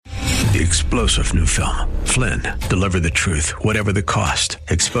The explosive new film, Flynn, deliver the truth, whatever the cost,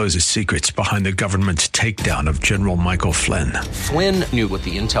 exposes secrets behind the government's takedown of General Michael Flynn. Flynn knew what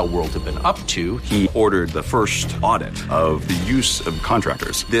the intel world had been up to. He ordered the first audit of the use of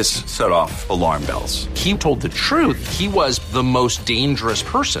contractors. This set off alarm bells. He told the truth. He was the most dangerous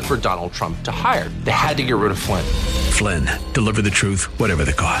person for Donald Trump to hire. They had to get rid of Flynn. Flynn, deliver the truth, whatever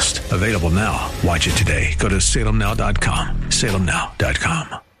the cost. Available now. Watch it today. Go to salemnow.com.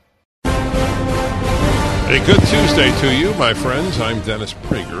 salemnow.com. A good Tuesday to you, my friends. I'm Dennis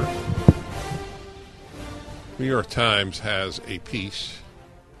Prager. New York Times has a piece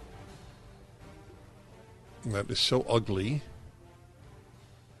that is so ugly.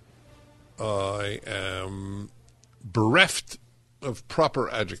 I am bereft of proper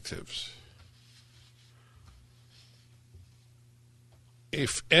adjectives.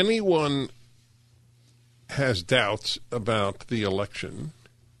 If anyone has doubts about the election,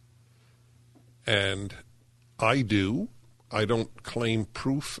 and I do. I don't claim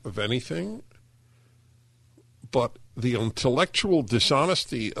proof of anything. But the intellectual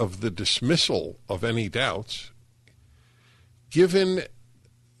dishonesty of the dismissal of any doubts, given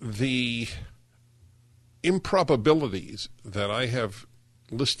the improbabilities that I have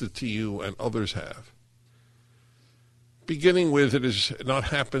listed to you and others have, beginning with it has not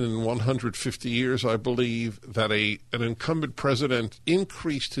happened in 150 years, I believe, that an incumbent president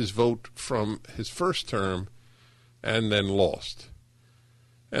increased his vote from his first term and then lost.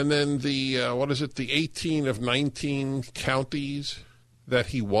 And then the 18 of 19 counties that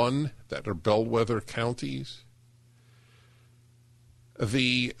he won that are bellwether counties.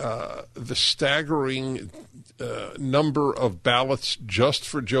 The staggering number of ballots just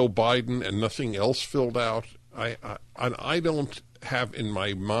for Joe Biden and nothing else filled out. I don't have in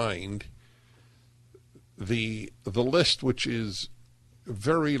my mind the list, which is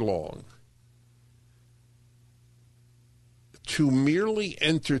very long. To merely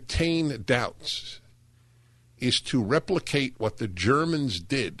entertain doubts is to replicate what the Germans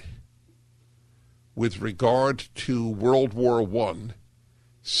did with regard to World War I,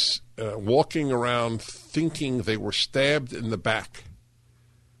 walking around thinking they were stabbed in the back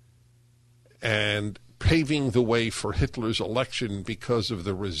and paving the way for Hitler's election because of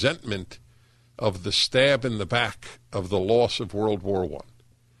the resentment of the stab in the back of the loss of World War I.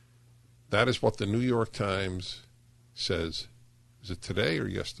 That is what the New York Times says. Is it today or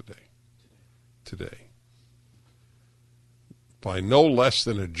yesterday? Today. By no less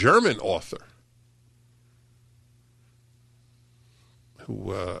than a German author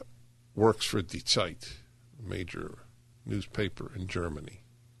who works for Die Zeit, a major newspaper in Germany.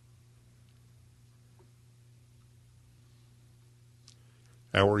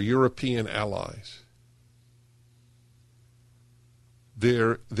 Our European allies.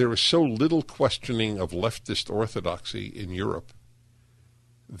 There is so little questioning of leftist orthodoxy in Europe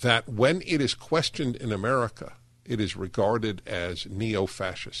that when it is questioned in America, it is regarded as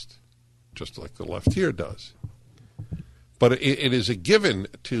neo-fascist, just like the left here does. But it is a given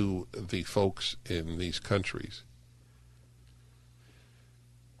to the folks in these countries.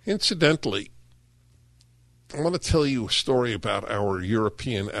 Incidentally, I want to tell you a story about our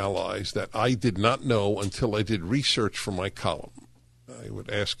European allies that I did not know until I did research for my column. I would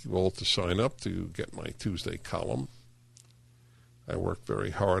ask you all to sign up to get my Tuesday column. I work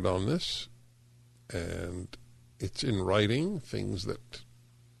very hard on this, and it's in writing, things that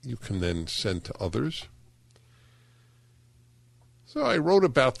you can then send to others. So I wrote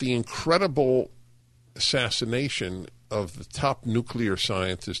about the incredible assassination of the top nuclear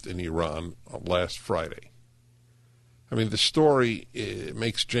scientist in Iran last Friday. I mean, the story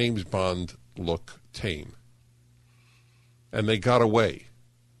makes James Bond look tame. And they got away.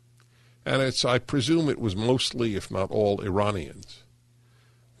 And I presume it was mostly, if not all, Iranians.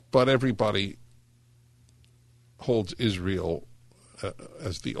 But everybody holds Israel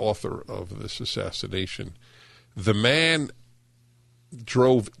as the author of this assassination. The man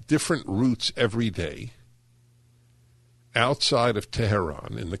drove different routes every day outside of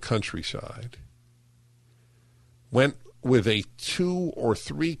Tehran in the countryside, went with a 2 or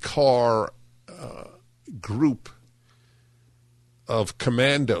 3 car group of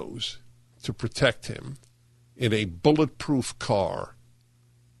commandos to protect him in a bulletproof car.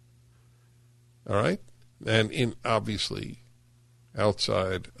 All right? And obviously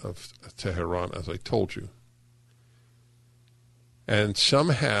outside of Tehran, as I told you. And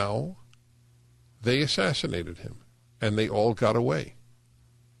somehow they assassinated him, and they all got away.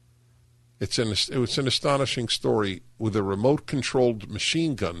 It was an astonishing story with a remote-controlled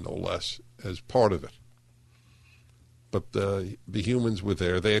machine gun, no less, as part of it. but the humans were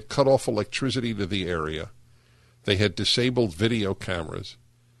there. They had cut off electricity to the area. They had disabled video cameras.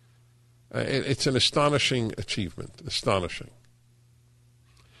 It's an astonishing achievement, astonishing.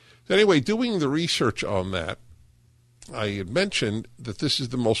 Anyway, doing the research on that, I had mentioned that this is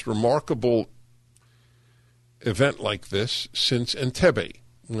the most remarkable event like this since Entebbe,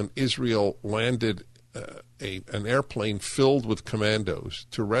 when Israel landed an airplane filled with commandos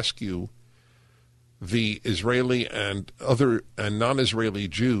to rescue the Israeli and other and non-Israeli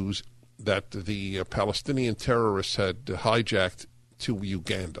Jews that the Palestinian terrorists had hijacked to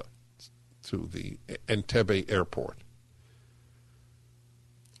Uganda, to the Entebbe airport.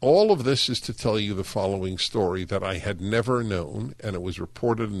 All of this is to tell you the following story that I had never known, and it was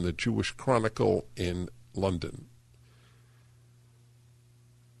reported in the Jewish Chronicle in London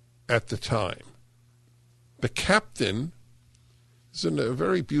at the time. The captain is in a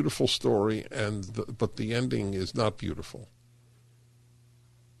very beautiful story, but the ending is not beautiful.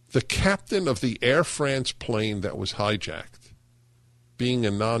 The captain of the Air France plane that was hijacked, being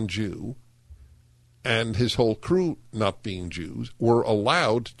a non-Jew, and his whole crew not being Jews, were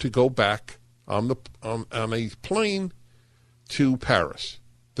allowed to go back on a plane to Paris.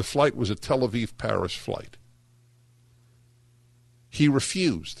 The flight was a Tel Aviv-Paris flight. He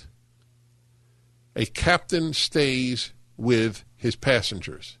refused. A captain stays with his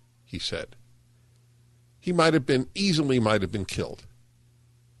passengers, he said. He easily might have been killed.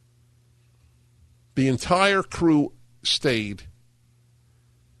 The entire crew stayed.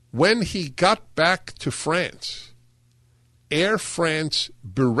 When he got back to France, Air France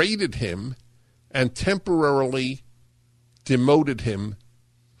berated him and temporarily demoted him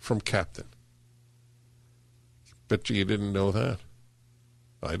from captain. Bet you didn't know that.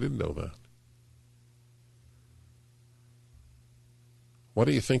 I didn't know that. What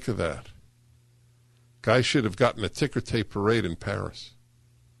do you think of that? Guy should have gotten a ticker tape parade in Paris.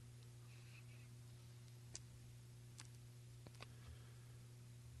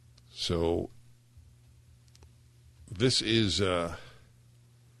 So this is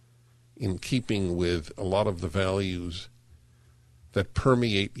in keeping with a lot of the values that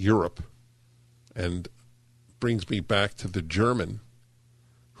permeate Europe, and brings me back to the German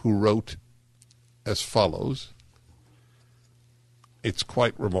who wrote as follows. It's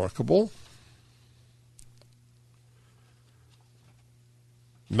quite remarkable.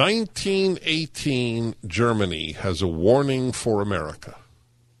 1918, Germany has a warning for America.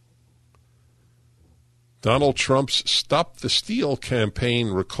 Donald Trump's Stop the Steal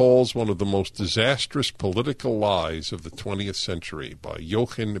campaign recalls one of the most disastrous political lies of the 20th century by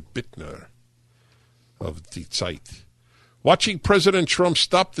Jochen Bittner of Die Zeit. Watching President Trump's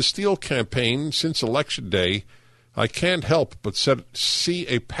Stop the Steal campaign since Election Day, I can't help but see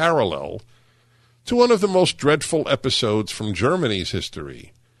a parallel to one of the most dreadful episodes from Germany's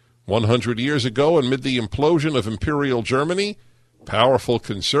history. 100 years ago, amid the implosion of Imperial Germany, powerful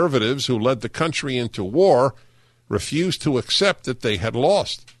conservatives who led the country into war refused to accept that they had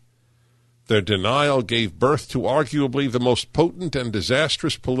lost. Their denial gave birth to arguably the most potent and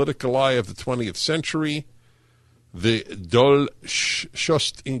disastrous political lie of the 20th century, the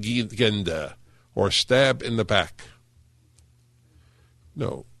Dolchstoßlegende, or stab in the back.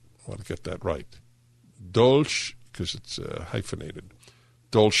 No, I want to get that right. Dolch, because it's hyphenated.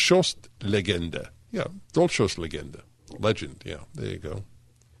 Dolchstoßlegende. Yeah, Dolchstoßlegende. Legend, yeah, there you go.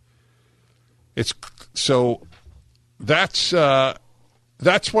 It's so that's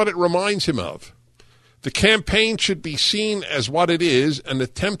what it reminds him of. The campaign should be seen as what it is, an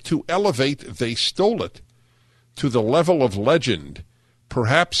attempt to elevate They Stole It to the level of legend,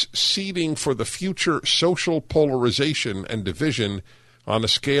 perhaps seeding for the future social polarization and division on a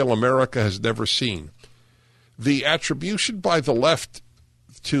scale America has never seen. The attribution by the left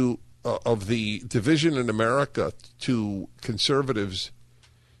of the division in America to conservatives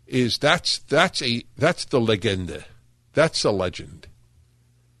is that's the legende. That's a legend.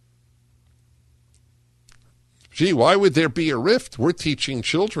 Gee, why would there be a rift? We're teaching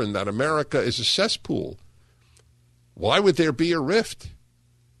children that America is a cesspool. Why would there be a rift?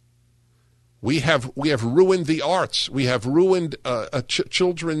 We have ruined the arts. We have ruined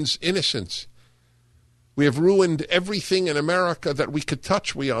children's innocence. We have ruined everything in America that we could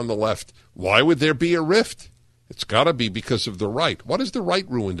touch, we on the left. Why would there be a rift? It's got to be because of the right. What has the right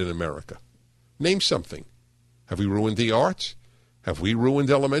ruined in America? Name something. Have we ruined the arts? Have we ruined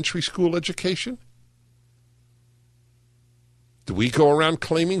elementary school education? Do we go around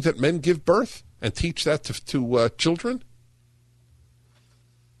claiming that men give birth and teach that to children?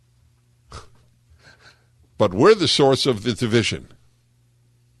 But we're the source of the division.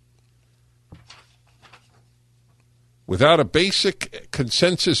 Without a basic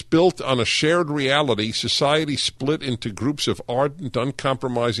consensus built on a shared reality, society split into groups of ardent,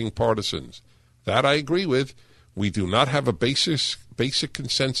 uncompromising partisans. That I agree with. We do not have a basic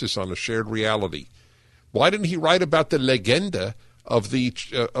consensus on a shared reality. Why didn't he write about the legenda of the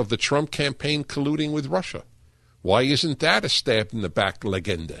Trump campaign colluding with Russia? Why isn't that a stab in the back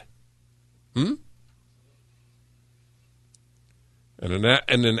legenda? And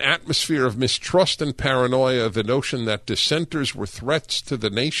in an atmosphere of mistrust and paranoia, the notion that dissenters were threats to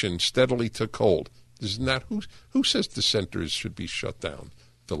the nation steadily took hold. Isn't that who says dissenters should be shut down?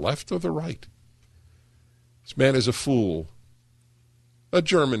 The left or the right? This man is a fool, a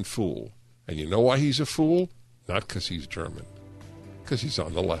German fool. And you know why he's a fool? Not because he's German, because he's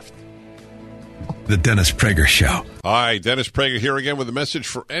on the left. The Dennis Prager Show. Hi, Dennis Prager here again with a message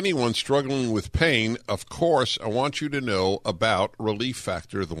for anyone struggling with pain. Of course, I want you to know about Relief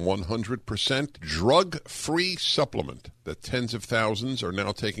Factor, the 100% drug-free supplement that tens of thousands are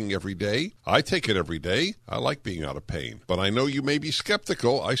now taking every day. I take it every day. I like being out of pain. But I know you may be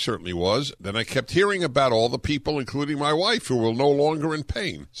skeptical. I certainly was. Then I kept hearing about all the people, including my wife, who were no longer in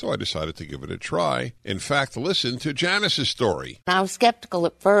pain. So I decided to give it a try. In fact, listen to Janice's story. I was skeptical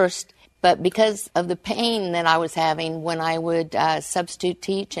at first. But because of the pain that I was having when I would substitute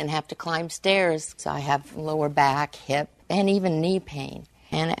teach and have to climb stairs, so I have lower back, hip, and even knee pain.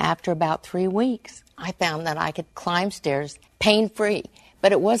 And after about 3 weeks, I found that I could climb stairs pain-free.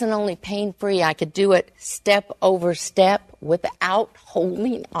 But it wasn't only pain-free, I could do it step over step without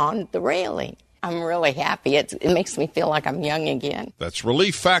holding on the railing. I'm really happy. It makes me feel like I'm young again. That's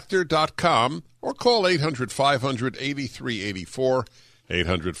ReliefFactor.com or call 800-500-8384.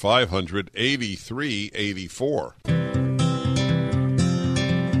 800-500-8384.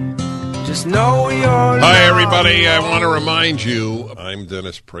 Just know you're Hi, everybody. I want to remind you, I'm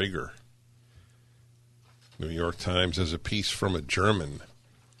Dennis Prager. New York Times has a piece from a German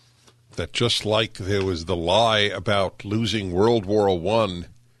that just like there was the lie about losing World War I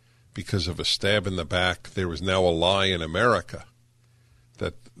because of a stab in the back, there was now a lie in America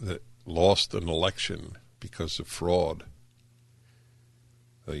that lost an election because of fraud.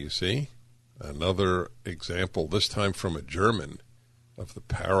 You see, another example, this time from a German, of the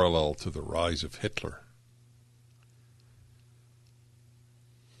parallel to the rise of Hitler.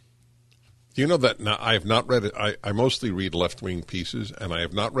 Do you know that now I have not read it? I mostly read left-wing pieces, and I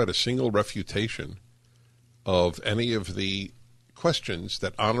have not read a single refutation of any of the questions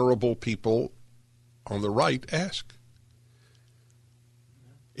that honorable people on the right ask.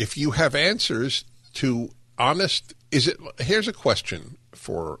 If you have answers to honest, here's a question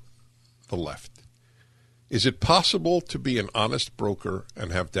for the left. Is it possible to be an honest broker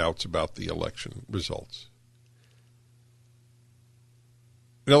and have doubts about the election results?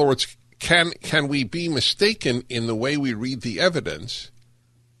 In other words, can we be mistaken in the way we read the evidence,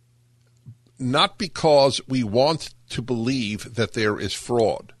 not because we want to believe that there is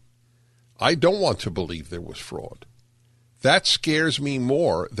fraud? I don't want to believe there was fraud. That scares me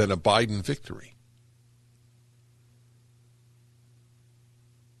more than a Biden victory.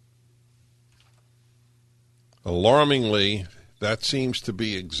 Alarmingly, that seems to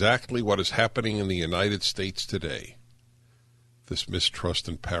be exactly what is happening in the United States today. This mistrust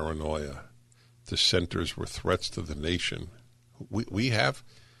and paranoia. Dissenters were threats to the nation. We have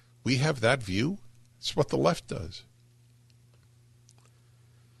that view. It's what the left does.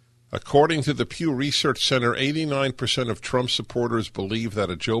 According to the Pew Research Center, 89% of Trump supporters believe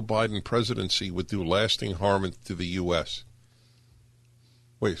that a Joe Biden presidency would do lasting harm to the U.S.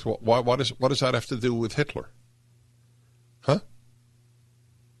 Wait, so what does that have to do with Hitler? Huh?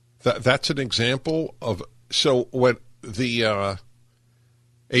 That's an example of, so when the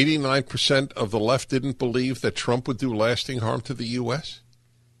 89% of the left didn't believe that Trump would do lasting harm to the U.S.?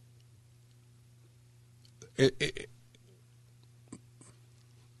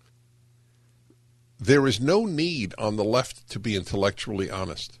 There is no need on the left to be intellectually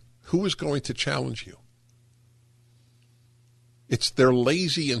honest. Who is going to challenge you? They're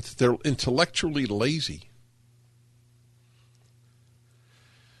lazy and they're intellectually lazy.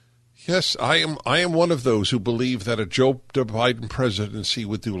 Yes, I am one of those who believe that a Joe Biden presidency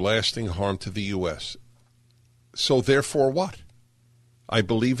would do lasting harm to the U.S. So therefore what? I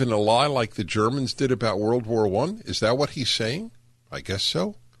believe in a lie like the Germans did about World War I? Is that what he's saying? I guess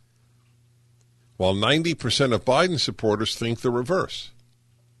so. While 90% of Biden supporters think the reverse.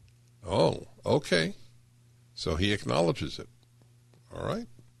 Oh, okay. So he acknowledges it. All right.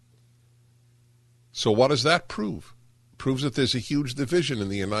 So what does that prove? Proves that there's a huge division in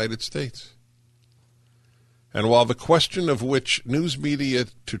the United States. And while the question of which news media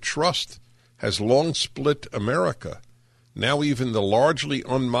to trust has long split America, Now even the largely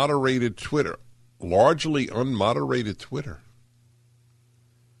unmoderated Twitter.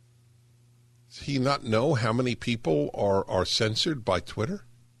 Does he not know how many people are censored by Twitter?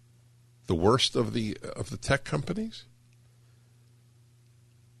 The worst of the tech companies?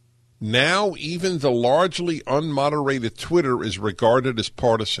 Now even the largely unmoderated Twitter is regarded as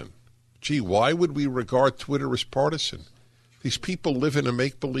partisan. Gee, why would we regard Twitter as partisan? These people live in a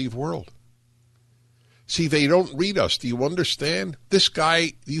make-believe world. See, they don't read us. Do you understand? This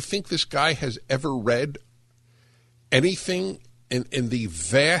guy, do you think this guy has ever read anything in the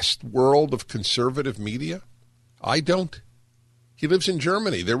vast world of conservative media? I don't. He lives in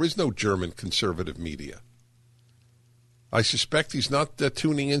Germany. There is no German conservative media. I suspect he's not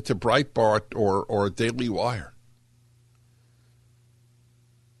tuning into Breitbart or Daily Wire.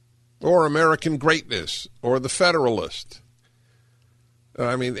 Or American Greatness, or The Federalist.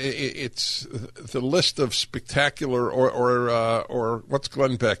 I mean, it's the list of spectacular, or what's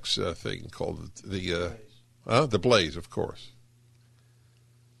Glenn Beck's thing called? The Blaze, of course.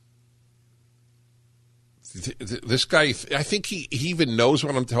 This guy, I think he even knows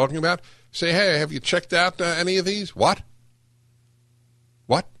what I'm talking about. Say, hey, have you checked out any of these? What?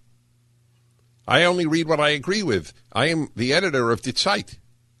 I only read what I agree with. I am the editor of Die Zeit,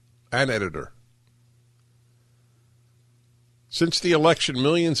 an editor. Since the election,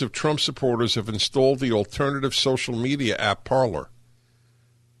 millions of Trump supporters have installed the alternative social media app Parler.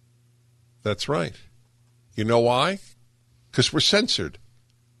 That's right. You know why? Because we're censored.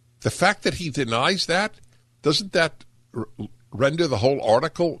 The fact that he denies that, doesn't that render the whole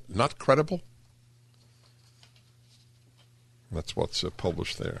article not credible? That's what's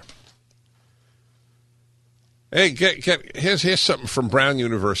published there. Hey, here's something from Brown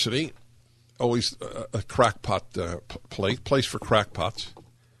University. Always a crackpot place for crackpots.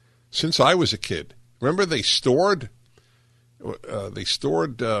 Since I was a kid, remember they stored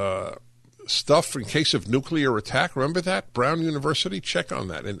stuff in case of nuclear attack. Remember that? Brown University, check on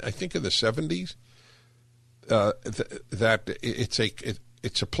that. And I think in the 70s, that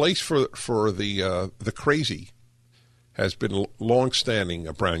it's a place for the crazy. Has been long-standing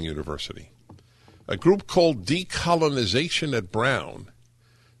at Brown University. A group called Decolonization at Brown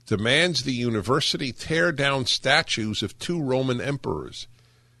demands the university tear down statues of two Roman emperors,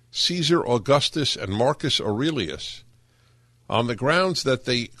 Caesar Augustus and Marcus Aurelius, on the grounds that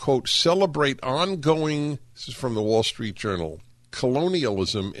they, quote, celebrate ongoing, this is from the Wall Street Journal,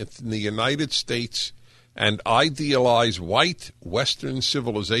 colonialism in the United States and idealize white Western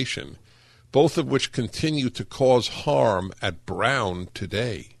civilization, both of which continue to cause harm at Brown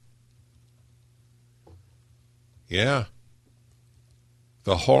today. Yeah.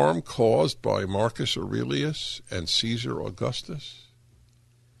 The harm caused by Marcus Aurelius and Caesar Augustus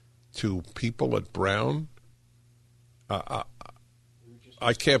to people at Brown,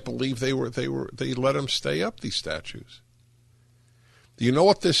 I can't believe they let them stay up, these statues. Do you know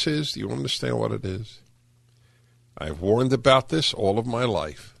what this is? Do you understand what it is? I've warned about this all of my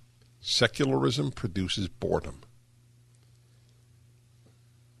life. Secularism produces boredom.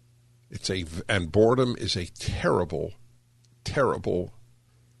 And boredom is a terrible, terrible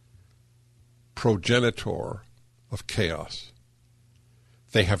progenitor of chaos.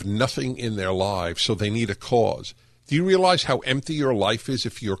 They have nothing in their lives, so they need a cause. Do you realize how empty your life is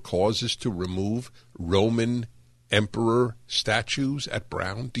if your cause is to remove Roman emperor statues at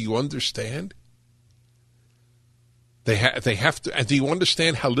Brown? Do you understand? They have to. And do you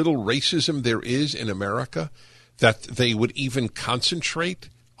understand how little racism there is in America that they would even concentrate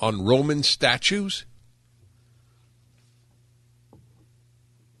on Roman statues?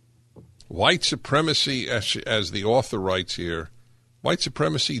 White supremacy, as the author writes here, white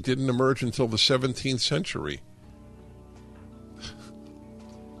supremacy didn't emerge until the 17th century.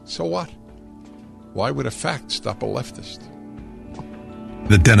 So what? Why would a fact stop a leftist?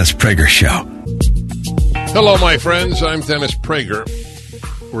 The Dennis Prager Show. Hello, my friends. I'm Dennis Prager.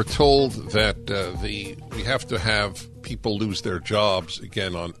 We're told that we have to have people lose their jobs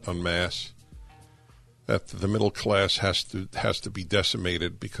again en masse. That the middle class has to be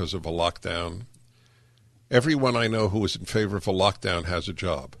decimated because of a lockdown. Everyone I know who is in favor of a lockdown has a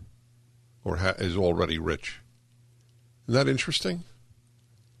job, or is already rich. Isn't that interesting?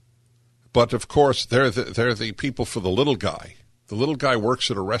 But of course, they're the people for the little guy. The little guy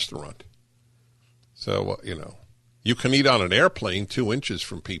works at a restaurant. So, you can eat on an airplane 2 inches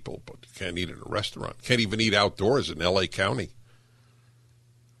from people, but you can't eat in a restaurant. Can't even eat outdoors in L.A. County.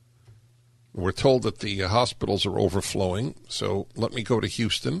 We're told that the hospitals are overflowing, so let me go to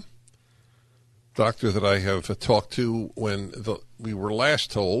Houston. doctor that I have talked to when we were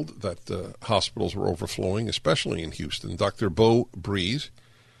last told that the hospitals were overflowing, especially in Houston, Dr. Beau Breeze,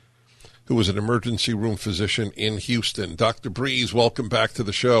 who was an emergency room physician in Houston. Dr. Breeze, welcome back to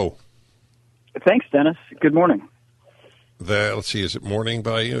the show. Thanks, Dennis. Good morning. Let's see, is it morning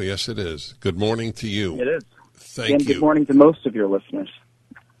by you? Yes, it is. Good morning to you. It is. Thank you. Good morning to most of your listeners.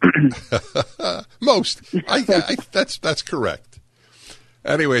 Most. That's correct.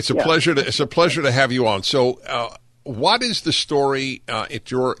 Anyway, it's a pleasure to have you on. So, what is the story?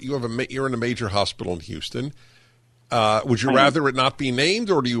 You're in a major hospital in Houston. Would you rather it not be named,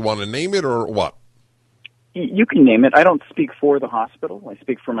 or do you want to name it, or what? You can name it. I don't speak for the hospital. I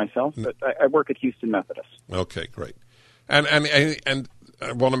speak for myself, but I work at Houston Methodist. Okay, great. And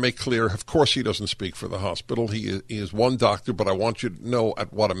I want to make clear, of course he doesn't speak for the hospital. He is one doctor, but I want you to know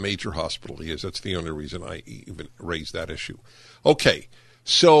at what a major hospital he is. That's the only reason I even raised that issue. Okay,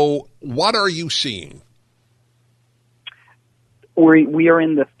 so what are you seeing? We are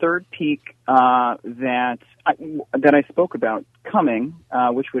in the third peak that I spoke about coming,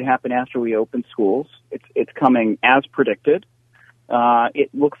 which would happen after we open schools. It's coming as predicted. It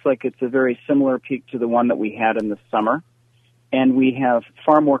looks like it's a very similar peak to the one that we had in the summer, and we have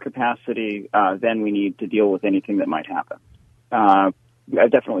far more capacity than we need to deal with anything that might happen.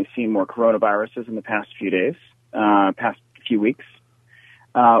 I've definitely seen more coronaviruses in the past few days, past few weeks.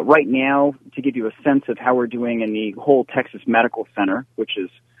 Right now, to give you a sense of how we're doing in the whole Texas Medical Center, which is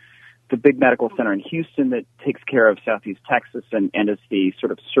the big medical center in Houston that takes care of Southeast Texas and is the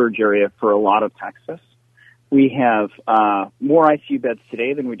sort of surge area for a lot of Texas, we have more ICU beds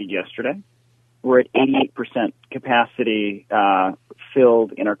today than we did yesterday. We're at 88% capacity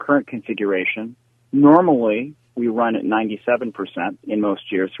filled in our current configuration. Normally, we run at 97% in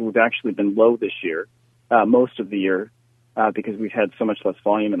most years, so we've actually been low this year, most of the year, because we've had so much less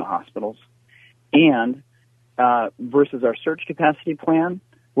volume in the hospitals. And versus our surge capacity plan,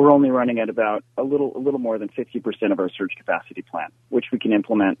 we're only running at about a little more than 50% of our surge capacity plan, which we can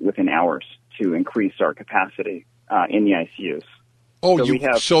implement within hours to increase our capacity in the ICUs.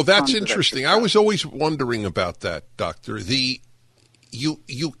 Oh, so that's interesting. I was always wondering about that, Doctor.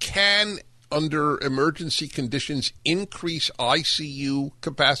 You can, under emergency conditions, increase ICU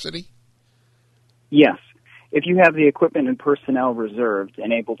capacity? Yes. If you have the equipment and personnel reserved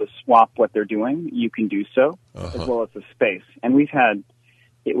and able to swap what they're doing, you can do so, as well as the space. And we've had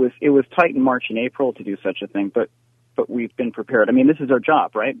it was tight in March and April to do such a thing, but we've been prepared. I mean, this is our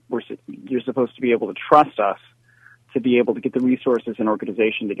job, right? You're supposed to be able to trust us to be able to get the resources and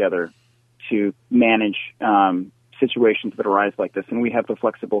organization together to manage situations that arise like this, and we have the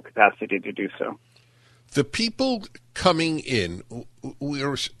flexible capacity to do so. The people coming in,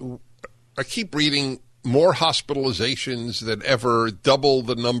 I keep reading more hospitalizations than ever, double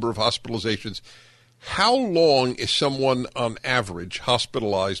the number of hospitalizations. How long is someone on average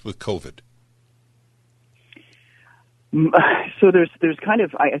hospitalized with COVID? So there's kind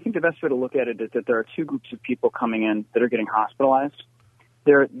of, I think the best way to look at it is that there are two groups of people coming in that are getting hospitalized.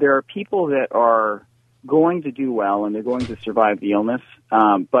 There are people that are going to do well and they're going to survive the illness,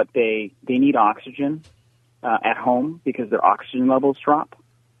 but they need oxygen at home because their oxygen levels drop,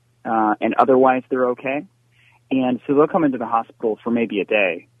 and otherwise they're okay. And so they'll come into the hospital for maybe a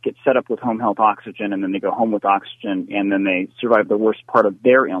day, get set up with home health oxygen, and then they go home with oxygen, and then they survive the worst part of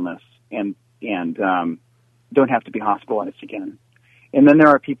their illness and don't have to be hospitalized again. And then there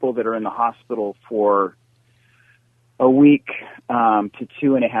are people that are in the hospital for a week to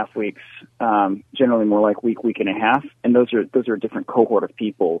 2.5 weeks, generally more like week and a half. And those are a different cohort of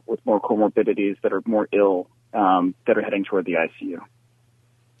people with more comorbidities that are more ill that are heading toward the ICU.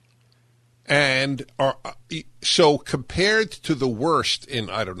 And so compared to the worst in,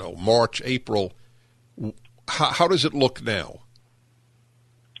 I don't know, March, April, how does it look now?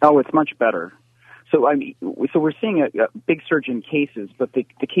 Oh, it's much better. So we're seeing a big surge in cases, but the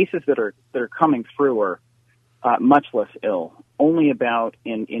cases that are coming through are much less ill. Only about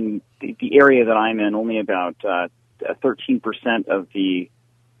in the area that I'm in, only about 13% of the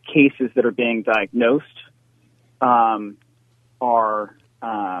cases that are being diagnosed are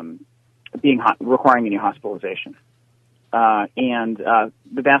requiring any hospitalization. And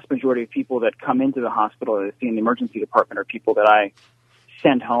the vast majority of people that come into the hospital that I see in the emergency department are people that I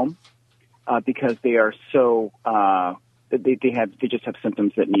send home because they are so they just have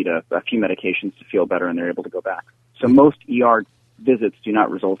symptoms that need a few medications to feel better, and they're able to go back. So most ER visits do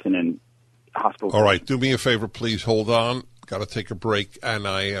not result in hospitalization. All right, do me a favor, please. Hold on. Got to take a break, and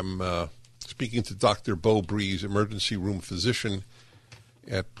I am speaking to Dr. Beau Breeze, emergency room physician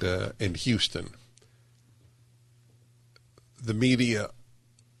in Houston. The media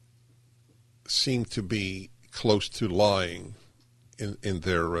seem to be close to lying in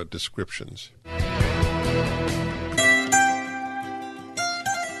their descriptions.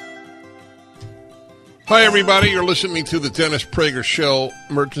 Hi, everybody. You're listening to the Dennis Prager Show,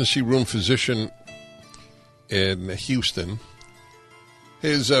 emergency room physician in Houston.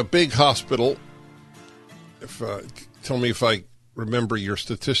 His big hospital, tell me if I remember your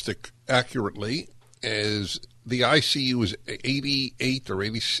statistic accurately, is the ICU is 88 or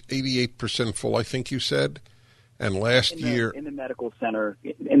 88% full, I think you said. And last year... In the medical center,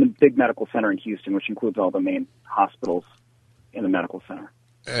 in the big medical center in Houston, which includes all the main hospitals in the medical center.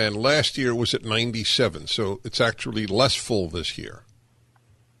 And last year was at 97, so it's actually less full this year.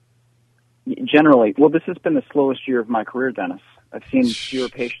 Generally, well, this has been the slowest year of my career, Dennis. I've seen fewer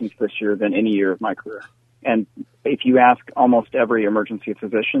patients this year than any year of my career. And if you ask almost every emergency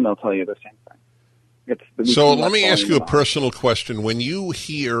physician, they'll tell you the same thing. So let me ask you a personal question. When you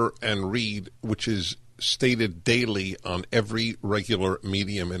hear and read, which is stated daily on every regular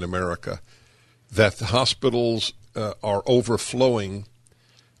medium in America, that the hospitals are overflowing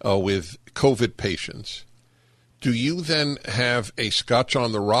with COVID patients, do you then have a scotch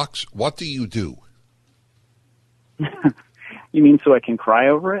on the rocks? What do you do? You mean so I can cry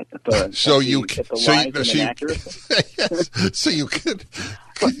over it? So you could.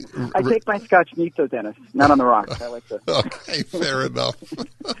 I take my scotch neat, though, Dennis. Not on the rocks. I like to. Okay, fair enough.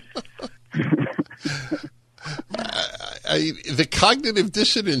 The cognitive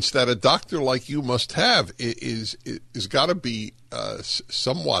dissonance that a doctor like you must have is got to be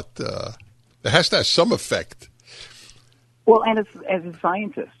somewhat. It has to have some effect. Well, and as a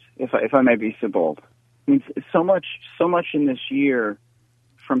scientist, if I may be so bold, I mean, so much in this year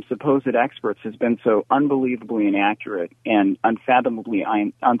from supposed experts has been so unbelievably inaccurate and unfathomably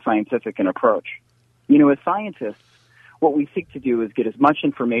unscientific an approach. You know, as scientists, what we seek to do is get as much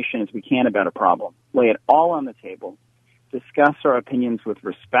information as we can about a problem, lay it all on the table, discuss our opinions with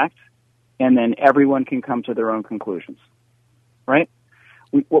respect, and then everyone can come to their own conclusions, right?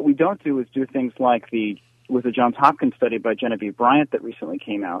 What we don't do is do things like the Johns Hopkins study by Genevieve Bryant that recently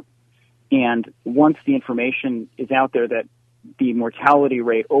came out. And once the information is out there that the mortality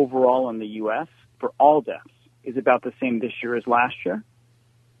rate overall in the U.S. for all deaths is about the same this year as last year,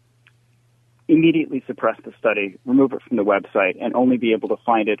 immediately suppress the study, remove it from the website, and only be able to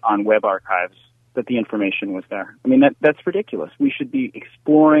find it on web archives that the information was there. I mean, that's ridiculous. We should be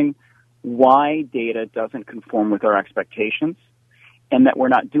exploring why data doesn't conform with our expectations, and that we're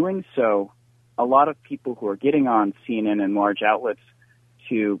not doing so. A lot of people who are getting on CNN and large outlets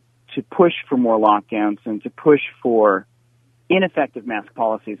to push for more lockdowns and to push for ineffective mask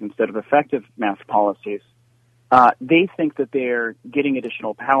policies instead of effective mask policies, they think that they're getting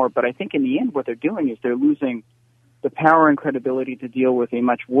additional power. But I think in the end what they're doing is they're losing the power and credibility to deal with a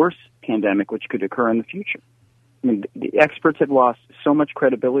much worse pandemic which could occur in the future. I mean, the experts have lost so much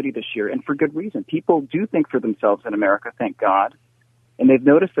credibility this year, and for good reason. People do think for themselves in America, thank God. And they've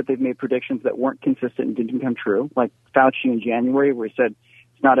noticed that they've made predictions that weren't consistent and didn't come true, like Fauci in January where he said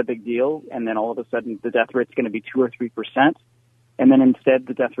it's not a big deal, and then all of a sudden the death rate's going to be 2 or 3%. And then instead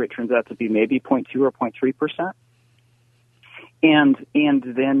the death rate turns out to be maybe 0.2 or 0.3%. And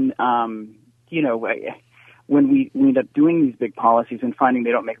then, when we end up doing these big policies and finding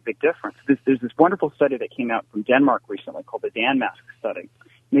they don't make a big difference. There's this wonderful study that came out from Denmark recently called the DanMask study.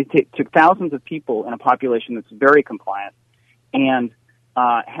 And they took thousands of people in a population that's very compliant, and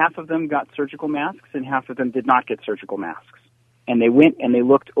half of them got surgical masks and half of them did not get surgical masks. And they went and they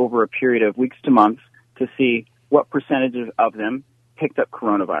looked over a period of weeks to months to see what percentage of them picked up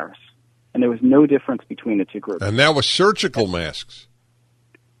coronavirus. And there was no difference between the two groups. And that was surgical masks.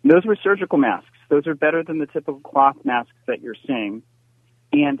 Those were surgical masks. Those are better than the typical cloth masks that you're seeing.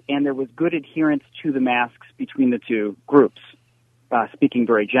 And there was good adherence to the masks between the two groups, speaking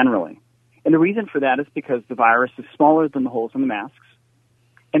very generally. And the reason for that is because the virus is smaller than the holes in the masks,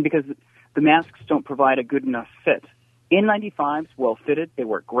 and because the masks don't provide a good enough fit. N95s, well fitted, they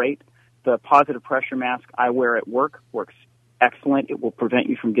work great. The positive pressure mask I wear at work works excellent. It will prevent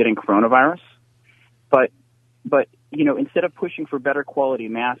you from getting coronavirus. But you know, instead of pushing for better quality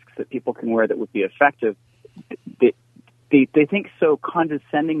masks that people can wear that would be effective, they think so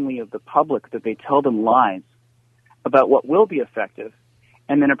condescendingly of the public that they tell them lies about what will be effective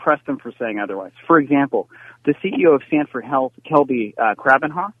and then oppress them for saying otherwise. For example, the CEO of Stanford Health, Kelby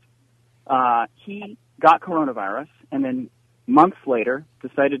Krabenhoff, he got coronavirus and then months later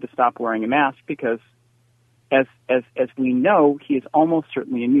decided to stop wearing a mask because, as we know, he is almost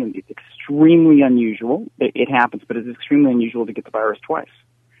certainly immune. It's extremely unusual. It happens, but it's extremely unusual to get the virus twice.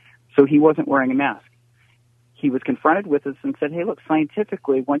 So he wasn't wearing a mask. he was confronted with this and said, hey, look,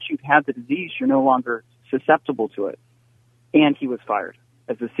 scientifically, once you've had the disease, you're no longer susceptible to it. And he was fired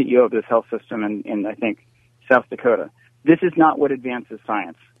as the CEO of this health system in I think, South Dakota. This is not what advances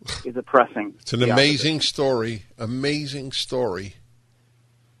science, is oppressing. It's an amazing story. Amazing story.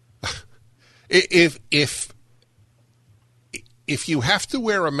 If you have to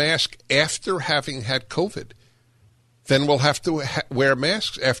wear a mask after having had COVID, then we'll have to wear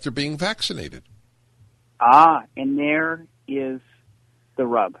masks after being vaccinated. And there is the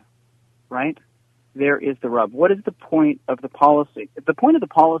rub, right? There is the rub. What is the point of the policy? The point of the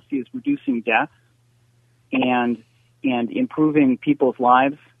policy is reducing deaths and improving people's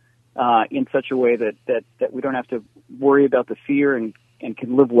lives in such a way that we don't have to worry about the fear and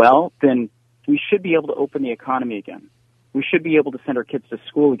can live well, then we should be able to open the economy again. We should be able to send our kids to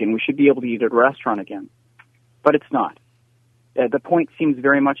school again. We should be able to eat at a restaurant again. But it's not. The point seems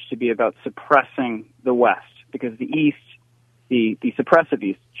very much to be about suppressing the West, because the East, the suppressive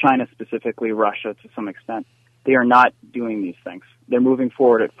East, China specifically, Russia to some extent, they are not doing these things. They're moving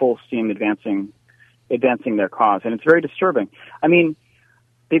forward at full steam, advancing their cause. And it's very disturbing. I mean,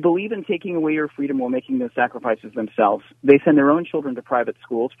 they believe in taking away your freedom while making those sacrifices themselves. They send their own children to private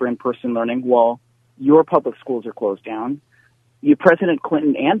schools for in-person learning while your public schools are closed down. President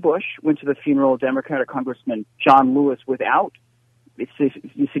Clinton and Bush went to the funeral of Democratic Congressman John Lewis without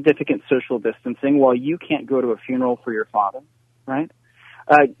significant social distancing, while you can't go to a funeral for your father, right?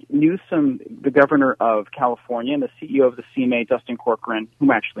 Newsom, the governor of California, and the CEO of the CMA, Dustin Corcoran,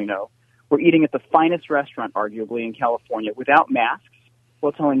 whom I actually know, were eating at the finest restaurant, arguably, in California without masks,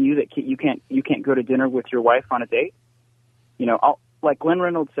 while telling you that you can't go to dinner with your wife on a date. You know, like Glenn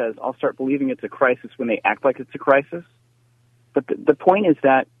Reynolds says, I'll start believing it's a crisis when they act like it's a crisis. But the point is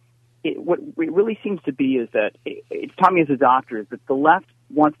that what it really seems to be is that it's taught me as a doctor is that the left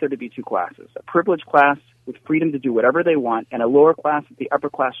wants there to be two classes: a privileged class with freedom to do whatever they want, and a lower class that the upper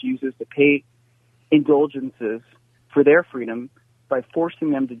class uses to pay indulgences for their freedom by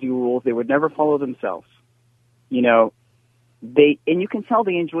forcing them to do rules they would never follow themselves. You know, and you can tell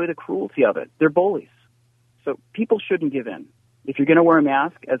they enjoy the cruelty of it. They're bullies. So people shouldn't give in. If you're going to wear a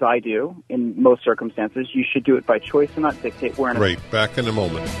mask, as I do, in most circumstances, you should do it by choice and not dictate wearing a mask. Great. Back in a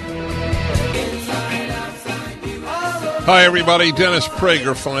moment. Hi, everybody. Dennis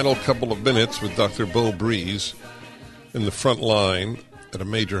Prager, final couple of minutes with Dr. Beau Breeze in the front line at a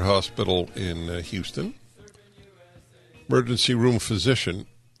major hospital in Houston. Emergency room physician.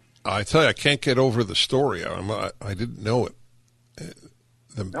 I tell you, I can't get over the story. I didn't know it.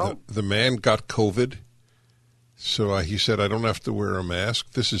 The man got COVID. So he said, I don't have to wear a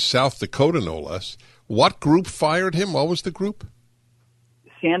mask. This is South Dakota, no less. What group fired him? What was the group?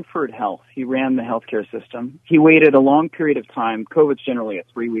 Sanford Health. He ran the healthcare system. He waited a long period of time. COVID's generally a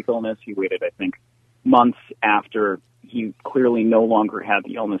 3-week illness. He waited, I think, months after he clearly no longer had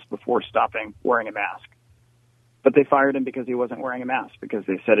the illness before stopping wearing a mask. But they fired him because he wasn't wearing a mask, because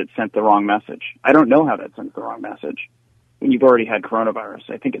they said it sent the wrong message. I don't know how that sends the wrong message. When you've already had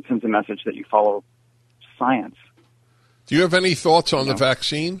coronavirus, I think it sends a message that you follow science. Do you have any thoughts on the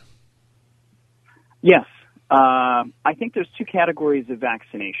vaccine? Yes. I think there's two categories of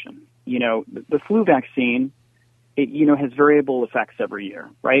vaccination. You know, the flu vaccine, it, has variable effects every year,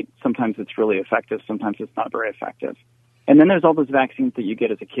 right? Sometimes it's really effective. Sometimes it's not very effective. And then there's all those vaccines that you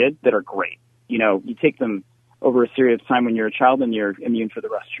get as a kid that are great. You know, you take them over a period of time when you're a child and you're immune for the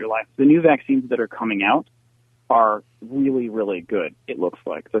rest of your life. The new vaccines that are coming out are really, really good, it looks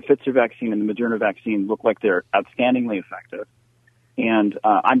like. The Pfizer vaccine and the Moderna vaccine look like they're outstandingly effective. And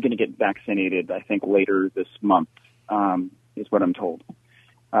I'm going to get vaccinated, I think, later this month, is what I'm told.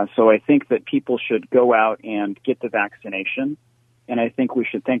 So I think that people should go out and get the vaccination. And I think we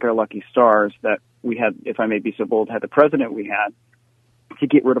should thank our lucky stars that we had, if I may be so bold, had the president we had to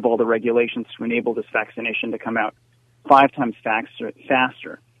get rid of all the regulations to enable this vaccination to come out 5 times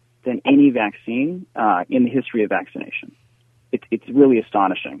faster than any vaccine in the history of vaccination. It's really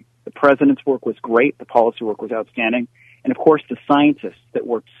astonishing. The president's work was great. The policy work was outstanding. And, of course, the scientists that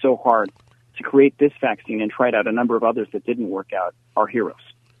worked so hard to create this vaccine and tried out a number of others that didn't work out are heroes.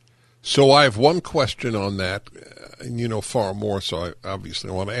 So I have one question on that, and you know far more, so I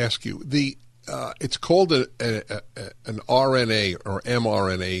obviously want to ask you. It's called an RNA or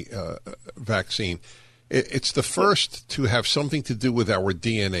mRNA vaccine. It's the first to have something to do with our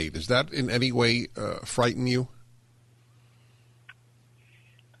DNA. Does that in any way frighten you?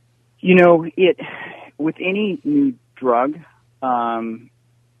 You know, with any new drug,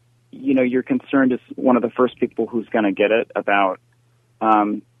 you're concerned as one of the first people who's going to get it about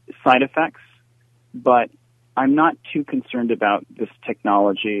side effects. But I'm not too concerned about this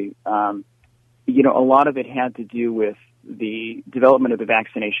technology. a lot of it had to do with the development of the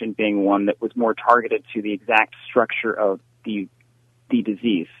vaccination being one that was more targeted to the exact structure of the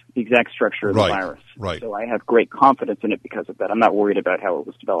disease, the exact structure of the virus. Right. So I have great confidence in it because of that. I'm not worried about how it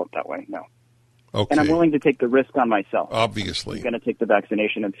was developed that way, no. Okay. And I'm willing to take the risk on myself. Obviously. I'm going to take the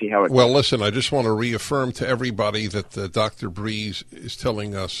vaccination and see how it goes. Well, listen, I just want to reaffirm to everybody that Dr. Breeze is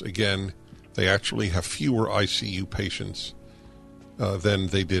telling us, again, they actually have fewer ICU patients than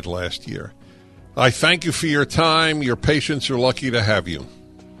they did last year. I thank you for your time. Your patients are lucky to have you.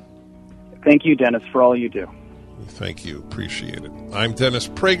 Thank you, Dennis, for all you do. Thank you. Appreciate it. I'm Dennis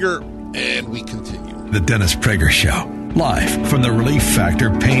Prager, and we continue. The Dennis Prager Show, live from the Relief Factor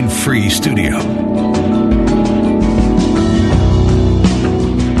Pain-Free Studio.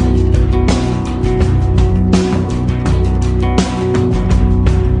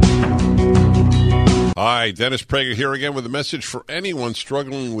 Hi, Dennis Prager here again with a message for anyone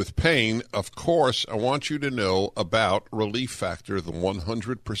struggling with pain. Of course, I want you to know about Relief Factor, the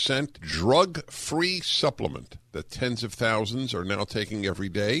 100% drug-free supplement that tens of thousands are now taking every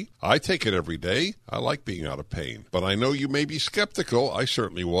day. I take it every day. I like being out of pain. But I know you may be skeptical. I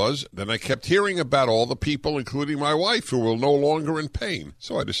certainly was. Then I kept hearing about all the people, including my wife, who were no longer in pain.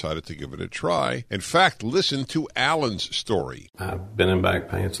 So I decided to give it a try. In fact, listen to Alan's story. I've been in back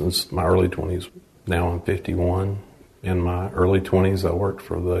pain since my early 20s. Now I'm 51. In my early 20s, I worked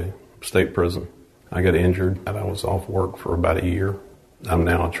for the state prison. I got injured and I was off work for about a year. I'm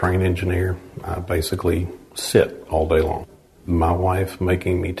now a trained engineer. I basically sit all day long. My wife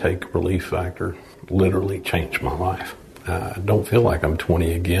making me take Relief Factor literally changed my life. I don't feel like I'm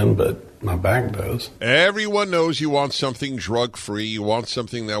 20 again, but my back does. Everyone knows you want something drug-free. You want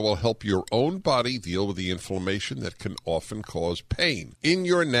something that will help your own body deal with the inflammation that can often cause pain in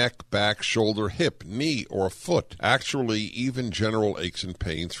your neck, back, shoulder, hip, knee, or foot. Actually, even general aches and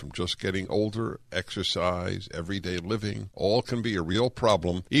pains from just getting older, exercise, everyday living, all can be a real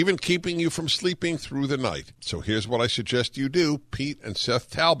problem, even keeping you from sleeping through the night. So here's what I suggest you do. Pete and Seth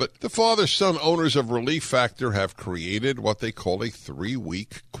Talbot, the father-son owners of Relief Factor, have created what they call a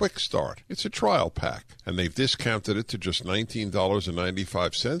 3-week quick start. It's a trial pack, and they've discounted it to just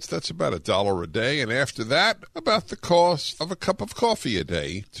 $19.95. That's about $1 a day, and after that, about the cost of a cup of coffee a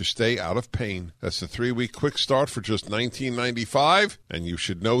day to stay out of pain. That's the 3-week quick start for just $19.95, and you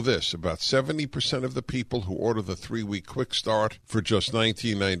should know this, about 70% of the people who order the 3-week quick start for just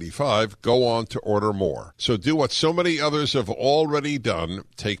 $19.95 go on to order more. So do what so many others have already done.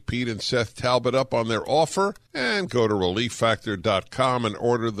 Take Pete and Seth Talbot up on their offer and go to ReliefFactor.com and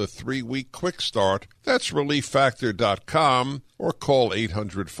order the 3-week quick start. That's ReliefFactor.com, or call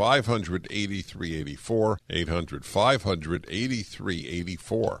 800-500-8384,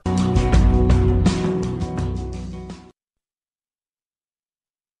 800-500-8384.